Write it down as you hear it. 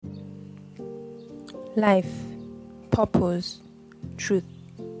Life, purpose, truth.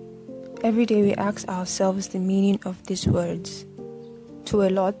 Every day we ask ourselves the meaning of these words. To a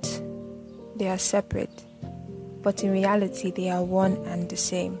lot, they are separate, but in reality they are one and the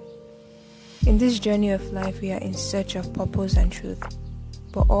same. In this journey of life, we are in search of purpose and truth,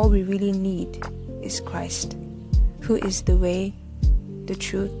 but all we really need is Christ, who is the way, the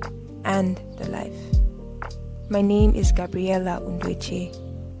truth, and the life. My name is Gabriela Undweche.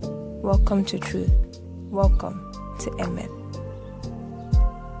 Welcome to Truth. Welcome to Emmet.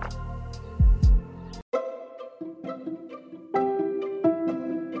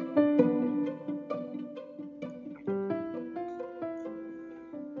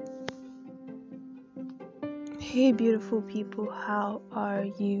 Hey beautiful people, how are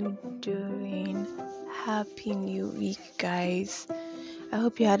you doing? Happy new week, guys. I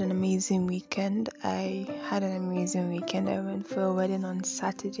hope you had an amazing weekend. I had an amazing weekend. I went for a wedding on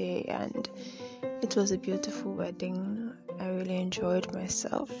Saturday and it was a beautiful wedding. I really enjoyed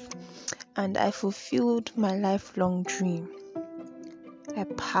myself and I fulfilled my lifelong dream. I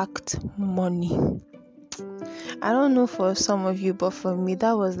packed money. I don't know for some of you, but for me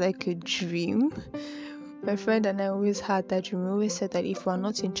that was like a dream. My friend and I always had that dream. We always said that if we're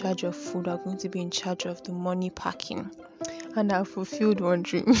not in charge of food, we're going to be in charge of the money packing. And I fulfilled one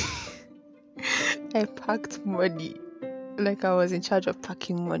dream. I packed money. Like I was in charge of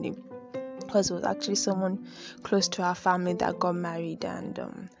packing money. Because it was actually someone close to our family that got married. And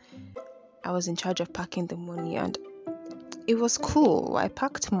I was in charge of packing the money. And it was cool. I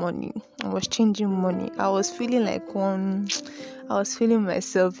packed money. I was changing money. I was feeling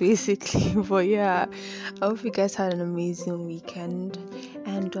myself basically. But yeah, I hope you guys had an amazing weekend.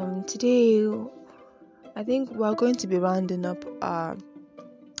 And today I think we're going to be rounding up our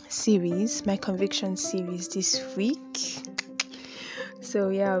series, my conviction series this week. So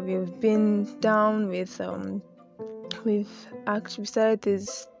yeah, we've been down with we started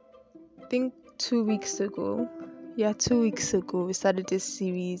this I think 2 weeks ago. Yeah, 2 weeks ago we started this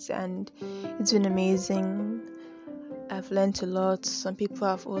series and it's been amazing. I've learned a lot. Some people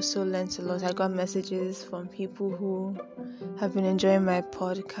have also learned a lot. I got messages from people who have been enjoying my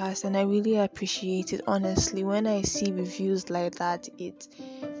podcast and I really appreciate it. Honestly, when I see reviews like that, it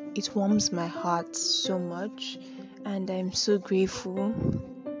warms my heart so much and I'm so grateful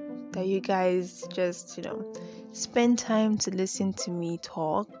that you guys just, spend time to listen to me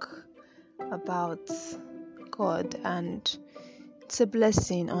talk about God, and it's a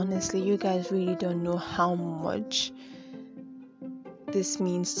blessing. Honestly, you guys really don't know how much this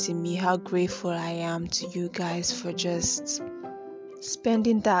means to me, how grateful I am to you guys for just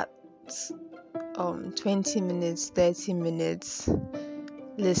spending that 20 minutes, 30 minutes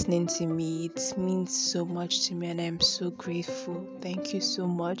listening to me. It means so much to me and I'm so grateful. Thank you so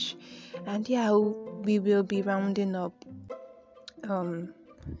much. And yeah, we will be rounding up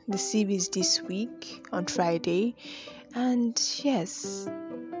the series this week on Friday. And yes,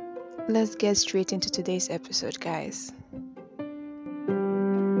 let's get straight into today's episode, guys.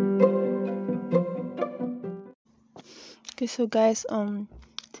 Okay, so guys,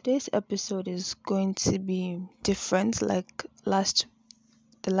 today's episode is going to be different like the last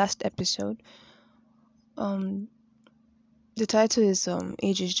episode. The title is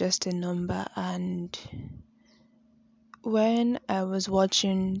Age is Just a Number, and when I was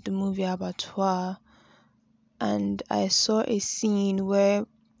watching the movie Abattoir and I saw a scene where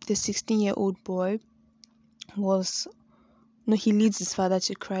the 16-year-old boy he leads his father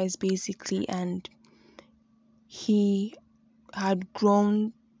to Christ basically, and he had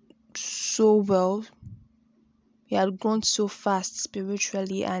grown so well. He had grown so fast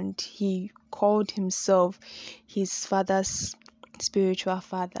spiritually and he called himself his father's spiritual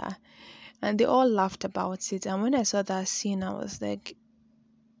father. And they all laughed about it. And when I saw that scene, I was like,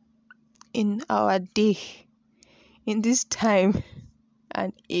 in our day, in this time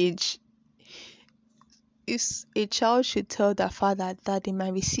and age, is a child should tell their father that they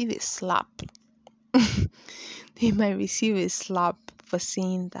might receive a slap. They might receive a slap for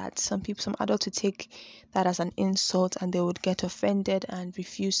saying that. Some adults would take that as an insult and they would get offended and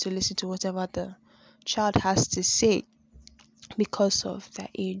refuse to listen to whatever the child has to say because of their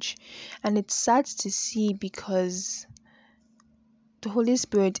age. And it's sad to see because the Holy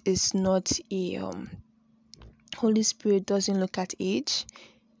Spirit is not Holy Spirit doesn't look at age.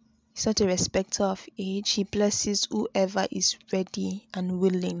 He's not a respecter of age. He blesses whoever is ready and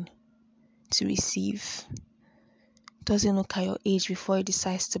willing to receive. Doesn't look at your age before he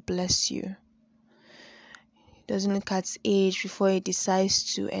decides to bless you. He doesn't look at age before he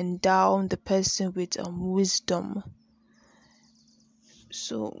decides to endow the person with wisdom.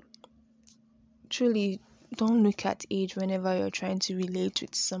 So truly, don't look at age whenever you're trying to relate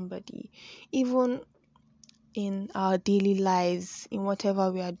with somebody. Even in our daily lives, in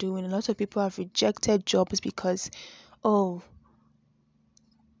whatever we are doing, a lot of people have rejected jobs because, oh,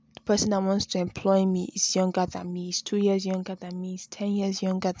 the person that wants to employ me is younger than me, is 2 years younger than me, is 10 years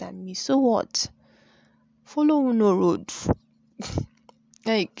younger than me. So what? Follow no road.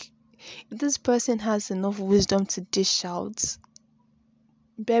 Like, if this person has enough wisdom to dish out,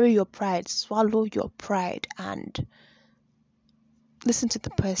 bury your pride, swallow your pride, and listen to the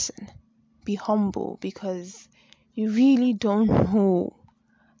person. Be humble, because you really don't know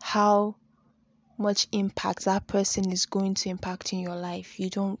how much impact that person is going to impact in your life. You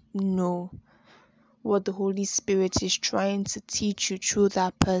don't know what the Holy Spirit is trying to teach you through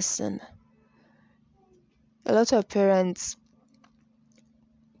that person. A lot of parents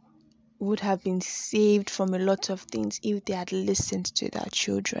would have been saved from a lot of things if they had listened to their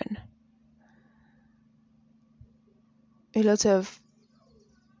children. A lot of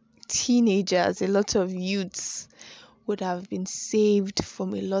teenagers, a lot of youths would have been saved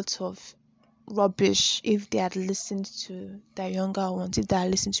from a lot of rubbish if they had listened to their younger ones, if they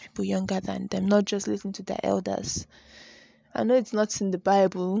had listened to people younger than them, not just listen to their elders. I know it's not in the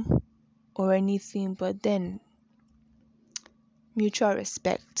Bible or anything, but then mutual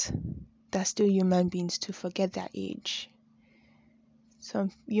respect. They're still human beings to forget their age.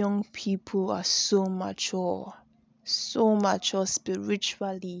 Some young people are so mature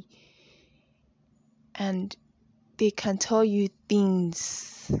spiritually, and they can tell you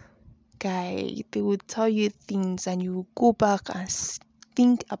things, guy. They will tell you things, and you will go back and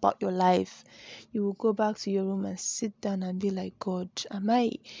think about your life. You will go back to your room and sit down and be like, God, am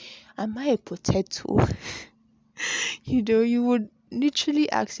I a potato? You would literally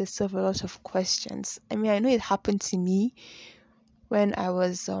ask yourself a lot of questions. I mean, I know it happened to me when I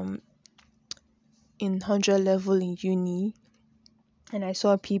was in 100 level in uni, and I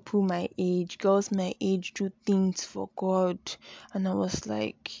saw people my age, girls my age, do things for God, and I was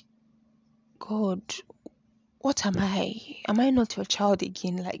like, God, what am I? Am I not your child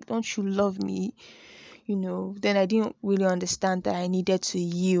again? Like, don't you love me? Then I didn't really understand that I needed to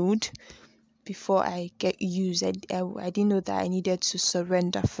yield before I get used. I didn't know that I needed to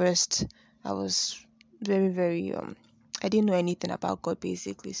surrender first. I was very, very, I didn't know anything about God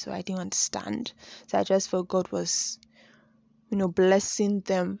basically, so I didn't understand. So I just felt God was, blessing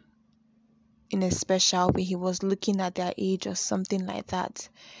them in a special way. He was looking at their age or something like that.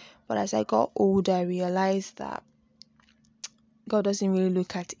 But as I got older, I realized that God doesn't really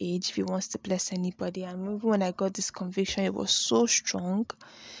look at age if He wants to bless anybody. And even when I got this conviction, it was so strong,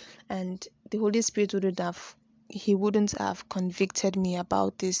 and the Holy Spirit wouldn't have convicted me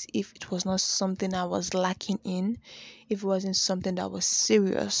about this if it was not something I was lacking in, if it wasn't something that was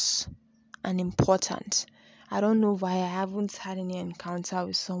serious and important. I don't know why I haven't had any encounter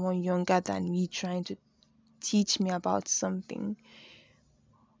with someone younger than me trying to teach me about something,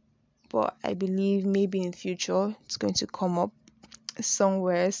 but I believe maybe in future it's going to come up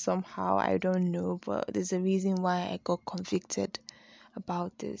somewhere, somehow. I don't know, but there's a reason why I got convicted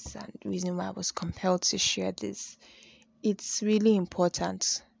about this, and the reason why I was compelled to share this. It's really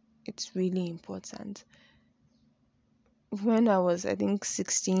important. It's really important. When I was, I think,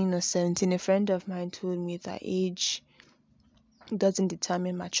 16 or 17, a friend of mine told me that age doesn't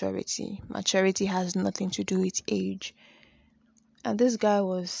determine maturity. Maturity has nothing to do with age. And this guy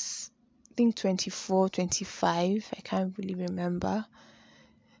was, I think, 24, 25. I can't really remember.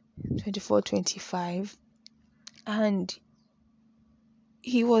 24, 25. And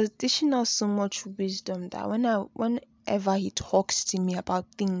he was dishing out so much wisdom that whenever he talks to me about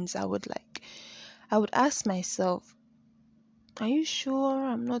things, I would ask myself, are you sure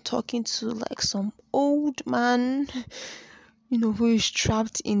I'm not talking to like some old man, who is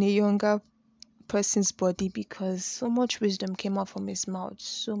trapped in a younger person's body? Because so much wisdom came out from his mouth,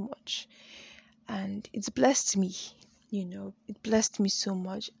 so much. And it's blessed me, it blessed me so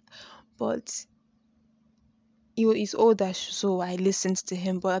much. But he's older, so I listened to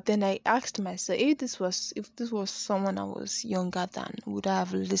him. But then I asked myself, if this was someone I was younger than, would I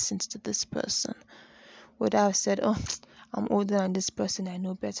have listened to this person? Would I have said, oh, I'm older than this person, I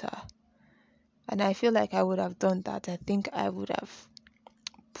know better? And I feel like I would have done that. I think I would have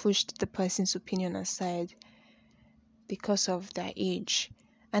pushed the person's opinion aside because of their age.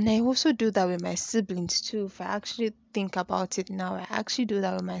 And I also do that with my siblings too. If I actually think about it now, I actually do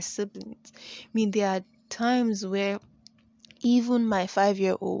that with my siblings. I mean, there are times where even my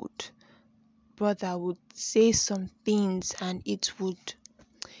 5-year-old brother would say some things, and it would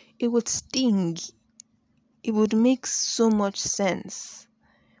sting. It would make so much sense.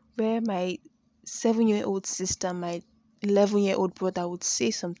 Where my 7-year-old sister, my 11-year-old brother would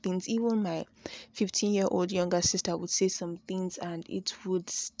say some things, even my 15-year-old younger sister would say some things, and it would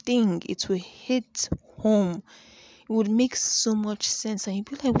sting, it would hit home, it would make so much sense, and you'd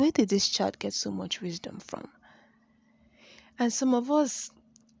be like, where did this child get so much wisdom from? And some of us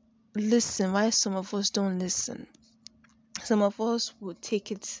listen, while some of us don't listen. Some of us would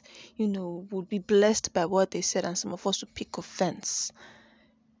take it, would be blessed by what they said, and some of us would pick offense.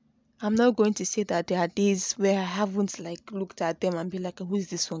 I'm not going to say that there are days where I haven't looked at them and be like, who is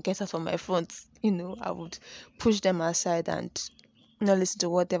this one? Get out of my front. I would push them aside and not listen to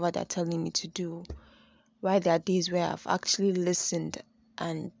whatever they're telling me to do. While there are days where I've actually listened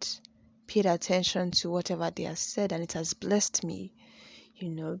and paid attention to whatever they have said, and it has blessed me.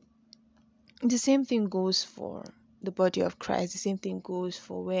 The same thing goes for the body of Christ. The same thing goes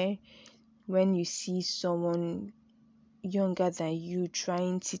for when you see someone younger than you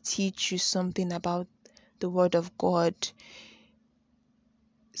trying to teach you something about the word of God,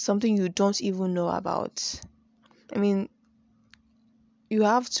 something you don't even know about. I mean, you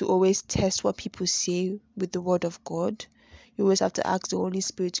have to always test what people say with the word of God. You always have to ask the Holy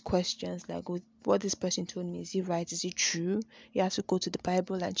Spirit questions like, what this person told me, is it right? Is it true? You have to go to the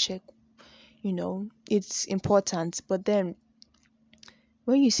Bible and check. It's important. But then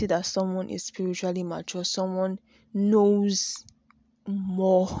when you see that someone is spiritually mature, someone knows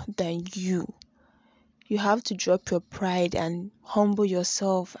more than you have to drop your pride and humble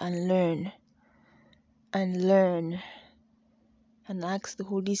yourself and learn and ask the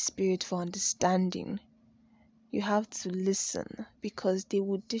Holy Spirit for understanding. You have to listen, because they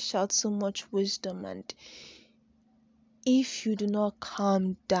will dish out so much wisdom, and if you do not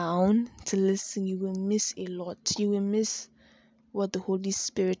calm down to listen, you will miss a lot. You will miss what the Holy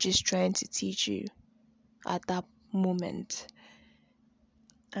Spirit is trying to teach you at that moment.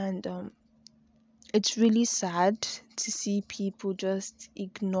 And it's really sad to see people just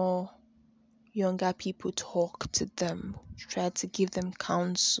ignore younger people, talk to them, try to give them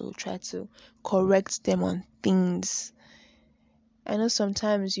counsel, try to correct them on things. I know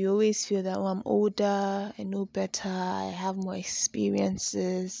sometimes you always feel that, I'm older, I know better, I have more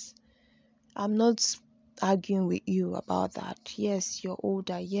experiences. I'm not arguing with you about that. Yes, you're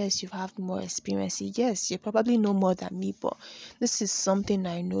older. Yes, you have more experience. Yes, you probably know more than me, but this is something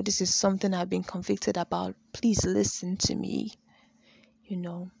I know. This is something I've been convicted about. Please listen to me.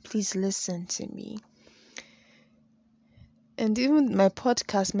 Please listen to me. And even my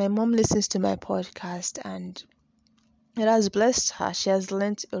podcast, my mom listens to my podcast, and it has blessed her. She has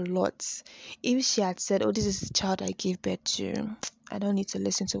learned a lot. If she had said, this is the child I gave birth to, I don't need to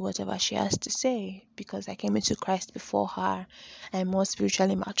listen to whatever she has to say, because I came into Christ before her, I'm more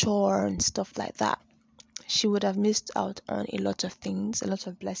spiritually mature and stuff like that, she would have missed out on a lot of things, a lot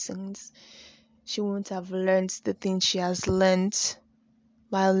of blessings. She wouldn't have learned the things she has learned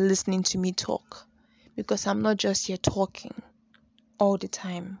while listening to me talk, because I'm not just here talking all the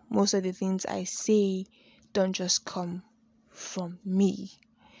time. Most of the things I say don't just come from me,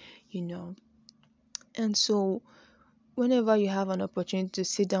 And so whenever you have an opportunity to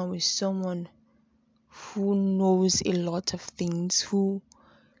sit down with someone who knows a lot of things, who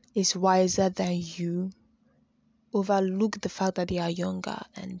is wiser than you, overlook the fact that they are younger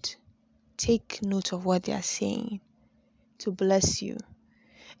and take note of what they are saying to bless you.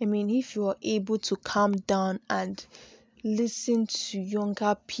 I mean, if you are able to calm down and listen to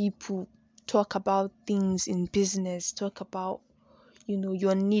younger people talk about things in business, talk about,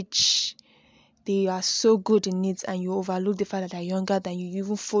 your niche, they are so good in it, and you overlook the fact that they're younger than you. You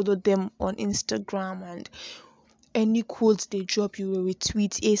even follow them on Instagram, and any quotes they drop, you will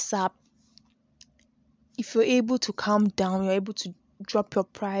retweet ASAP. If you're able to calm down, you're able to drop your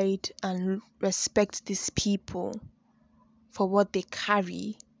pride and respect these people for what they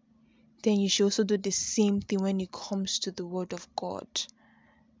carry, then you should also do the same thing when it comes to the word of God.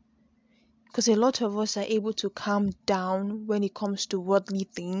 Because a lot of us are able to calm down when it comes to worldly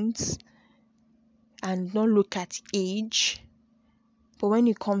things and not look at age. But when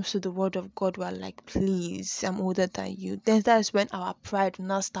it comes to the word of God, we're like, please, I'm older than you. Then that's when our pride will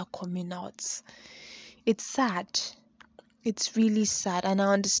now start coming out. It's sad. It's really sad. And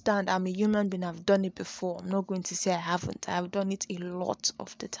I understand, I'm a human being. I've done it before. I'm not going to say I haven't. I've done it a lot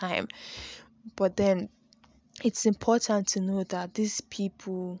of the time. But then it's important to know that these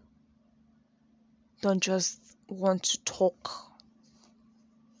people don't just want to talk.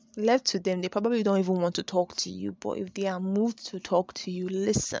 Left to them, they probably don't even want to talk to you. But if they are moved to talk to you,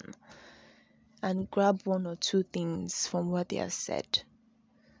 listen and grab one or two things from what they have said.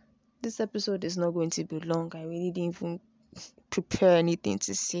 This episode is not going to be long. I really didn't even prepare anything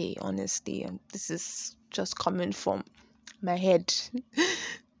to say, honestly. This is just coming from my head.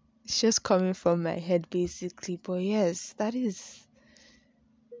 It's just coming from my head, basically. But yes, that is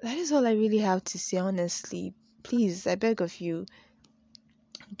all I really have to say, honestly. Please, I beg of you,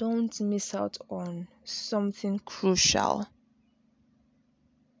 don't miss out on something crucial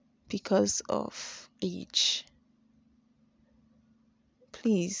because of age.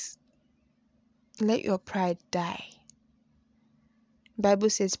 Please, let your pride die. Bible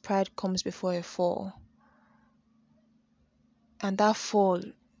says pride comes before a fall. And that fall,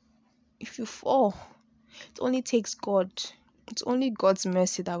 if you fall, it only takes God. It's only God's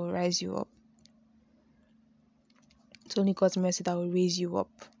mercy that will rise you up. It's only God's mercy that will raise you up.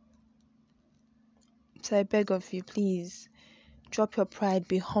 So I beg of you, please, drop your pride,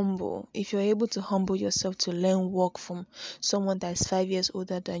 be humble. If you're able to humble yourself to learn work from someone that is 5 years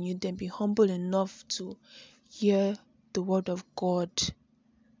older than you, then be humble enough to hear the word of God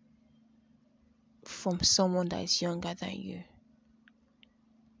from someone that is younger than you.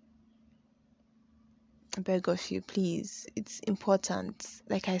 I beg of you, please. It's important.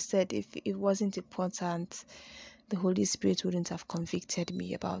 Like I said, if it wasn't important, the Holy Spirit wouldn't have convicted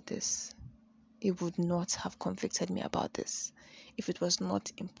me about this. It would not have convicted me about this if it was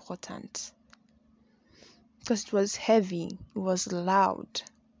not important. Because it was heavy, it was loud.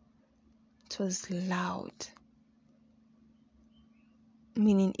 It was loud.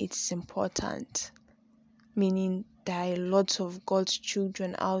 Meaning it's important. Meaning there are lots of God's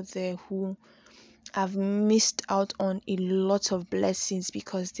children out there who have missed out on a lot of blessings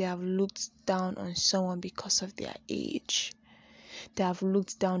because they have looked down on someone because of their age. They have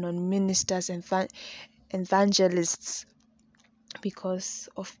looked down on ministers and evangelists because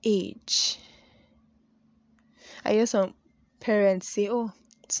of age. I hear some parents say, "Oh,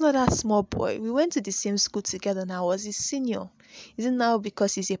 it's not that small boy. We went to the same school together and I was his senior. Is it now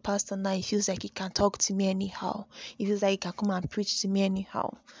because he's a pastor now he feels like he can talk to me anyhow? He feels like he can come and preach to me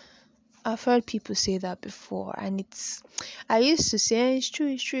anyhow?" I've heard people say that before, and I used to say it's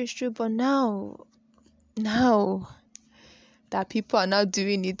true, but now that people are now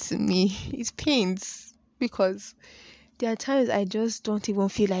doing it to me, it pains, because there are times I just don't even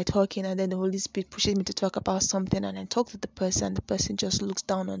feel like talking, and then the Holy Spirit pushes me to talk about something, and I talk to the person, and the person just looks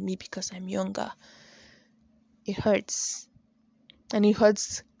down on me because I'm younger. It hurts, and it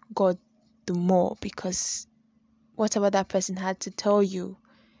hurts God the more, because whatever that person had to tell you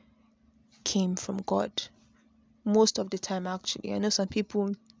came from God. Most of the time, actually. I know some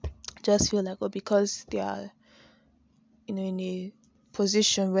people just feel like, oh, because they are, in a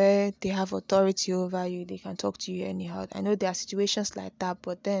position where they have authority over you, they can talk to you anyhow. I know there are situations like that,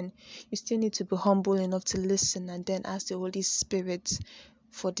 but then you still need to be humble enough to listen and then ask the Holy Spirit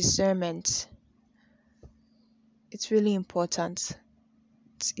for discernment. It's really important.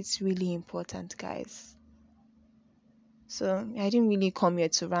 It's really important, guys. So I didn't really come here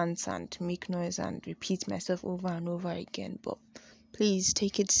to rant and make noise and repeat myself over and over again, but please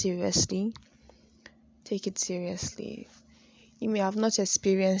take it seriously. Take it seriously. You may have not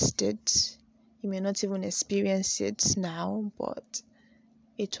experienced it. You may not even experience it now, but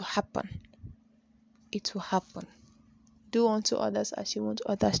it will happen. It will happen. Do unto others as you want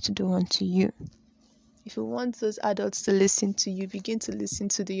others to do unto you. If you want those adults to listen to you, begin to listen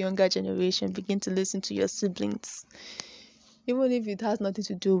to the younger generation. Begin to listen to your siblings. Even if it has nothing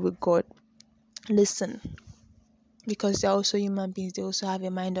to do with God, listen. Because they're also human beings. They also have a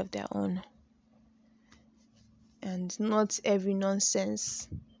mind of their own. And not every nonsense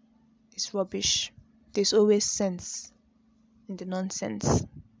is rubbish. There's always sense in the nonsense.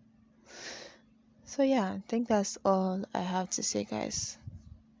 So yeah, I think that's all I have to say, guys.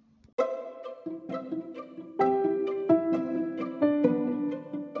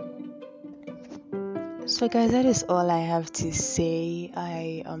 So guys, that is all I have to say.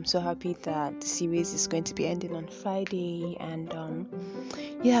 I am so happy that the series is going to be ending on Friday, and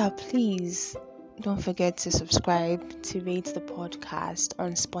yeah, please don't forget to subscribe, to rate the podcast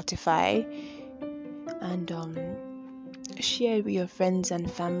on Spotify, and share it with your friends and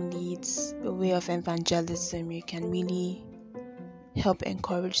family. It's a way of evangelism. You can really help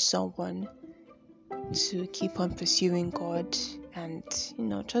encourage someone to keep on pursuing God, and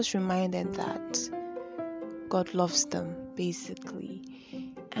just remind them that God loves them, basically.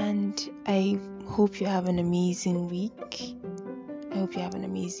 And I hope you have an amazing week.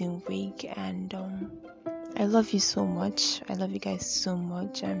 And I love you so much. I love you guys so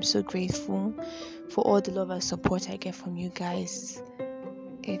much. I'm so grateful for all the love and support I get from you guys.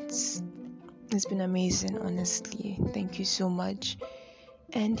 It's been amazing, honestly. Thank you so much.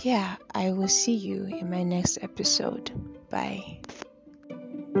 And yeah, I will see you in my next episode. Bye.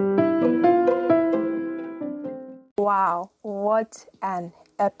 Wow, what an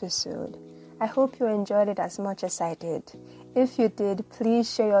episode. I hope you enjoyed it as much as I did. If you did,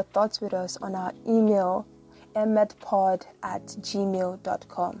 please share your thoughts with us on our email,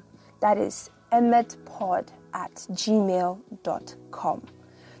 emmetpod@gmail.com. That is emmetpod@gmail.com.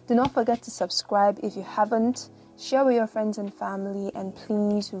 Do not forget to subscribe if you haven't, share with your friends and family, and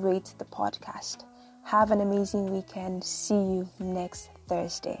please rate the podcast. Have an amazing weekend. See you next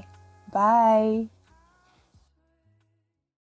Thursday. Bye.